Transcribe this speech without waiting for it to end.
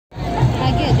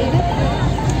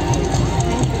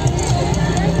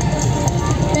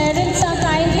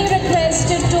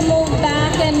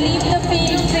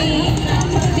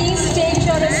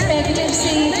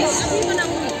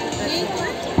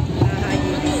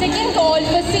second call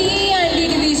for CA and D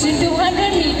Division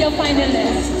 200-meter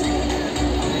finalists.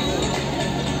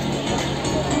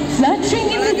 Fluttering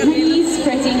in the breeze,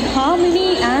 spreading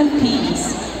harmony and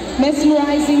peace,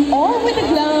 mesmerizing all with a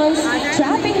glance,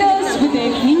 trapping us with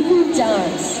their playful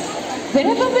dance.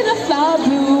 Wherever will a flower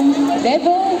bloom,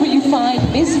 never will you find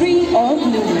misery or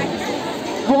gloom.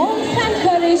 Warmth and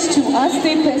courage to us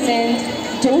they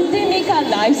present, don't they make our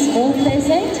lives more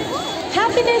pleasant?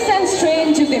 Happiness and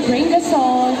strength do they bring us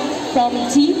all, from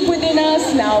deep within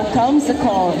us now comes the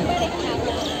call.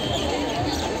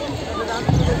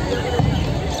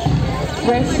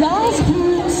 Where flowers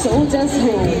bloom, so does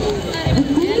Rome.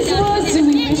 With these words do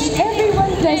we wish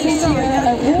everyone present here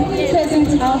a very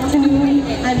pleasant afternoon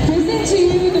and present to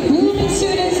you the blooming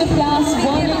students of class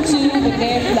 1 and 2 with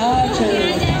their flower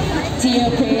train. Dear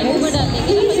parents,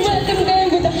 please welcome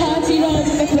them with a hearty round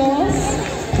of applause.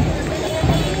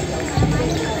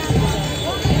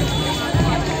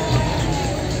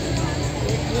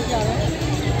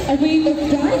 A wave of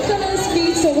bright colors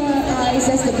fades over our eyes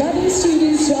as the budding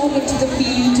students jog into the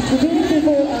field to present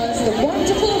before us the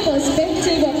wonderful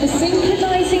perspective of the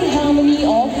synchronizing harmony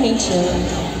of nature,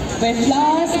 where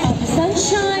flowers are the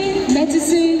sunshine,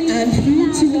 medicine, and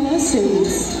food to our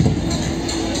souls.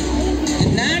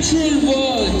 The natural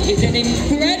world is an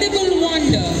incredible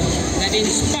wonder that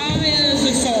inspires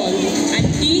us all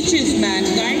and teaches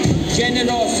mankind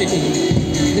generosity.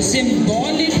 The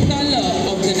symbolic color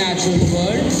of the natural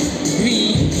world,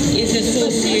 green, is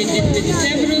associated with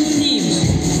several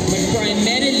themes, but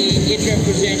primarily it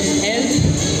represents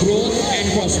health, growth,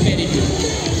 and prosperity.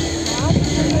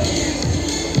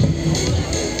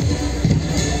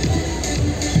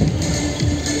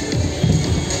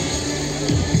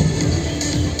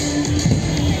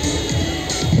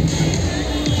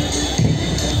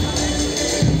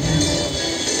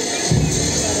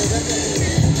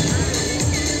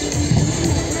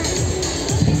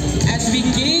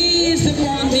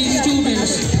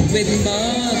 With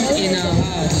mirth in our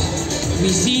hearts, we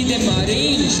see them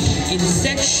arranged in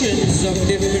sections of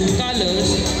different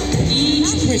colors,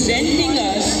 each presenting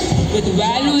us with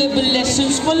valuable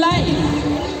lessons for life.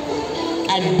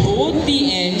 At both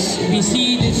the ends, we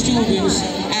see the students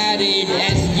arrayed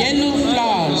as yellow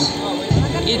flowers.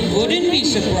 It wouldn't be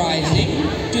surprising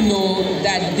to know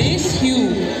that this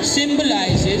hue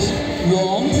symbolizes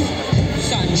warmth,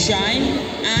 sunshine,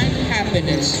 and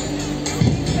happiness.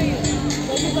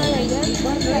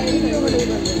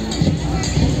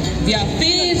 We are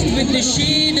faced with the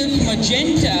shade of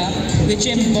magenta, which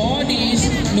embodies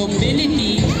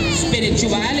nobility,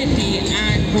 spirituality,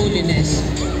 and holiness,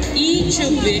 each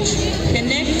of which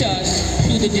connect us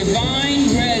to the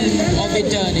divine realm of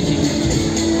eternity.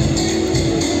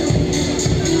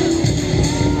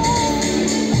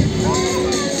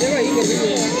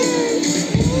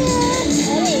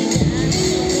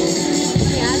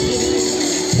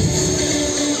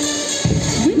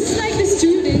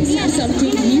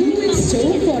 Something new in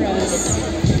store for us.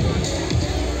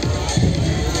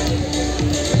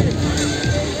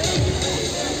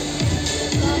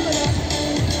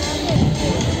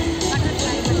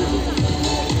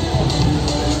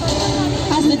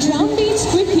 As the drum beats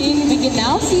quicken, we can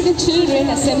now see the children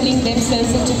assembling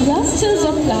themselves into clusters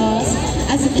of flowers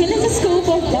as a kaleidoscope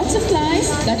of butterflies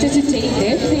flutter to take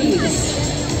their place.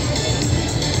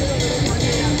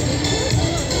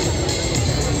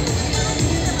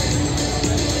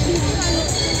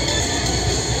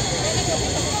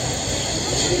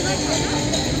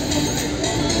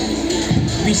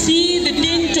 We see the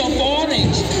tint of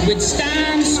orange, which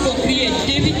stands for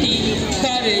creativity,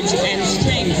 courage, and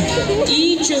strength,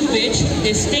 each of which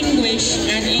distinguish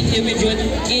an individual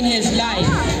in his life.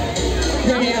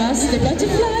 Whereas the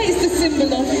butterfly is the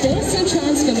symbol of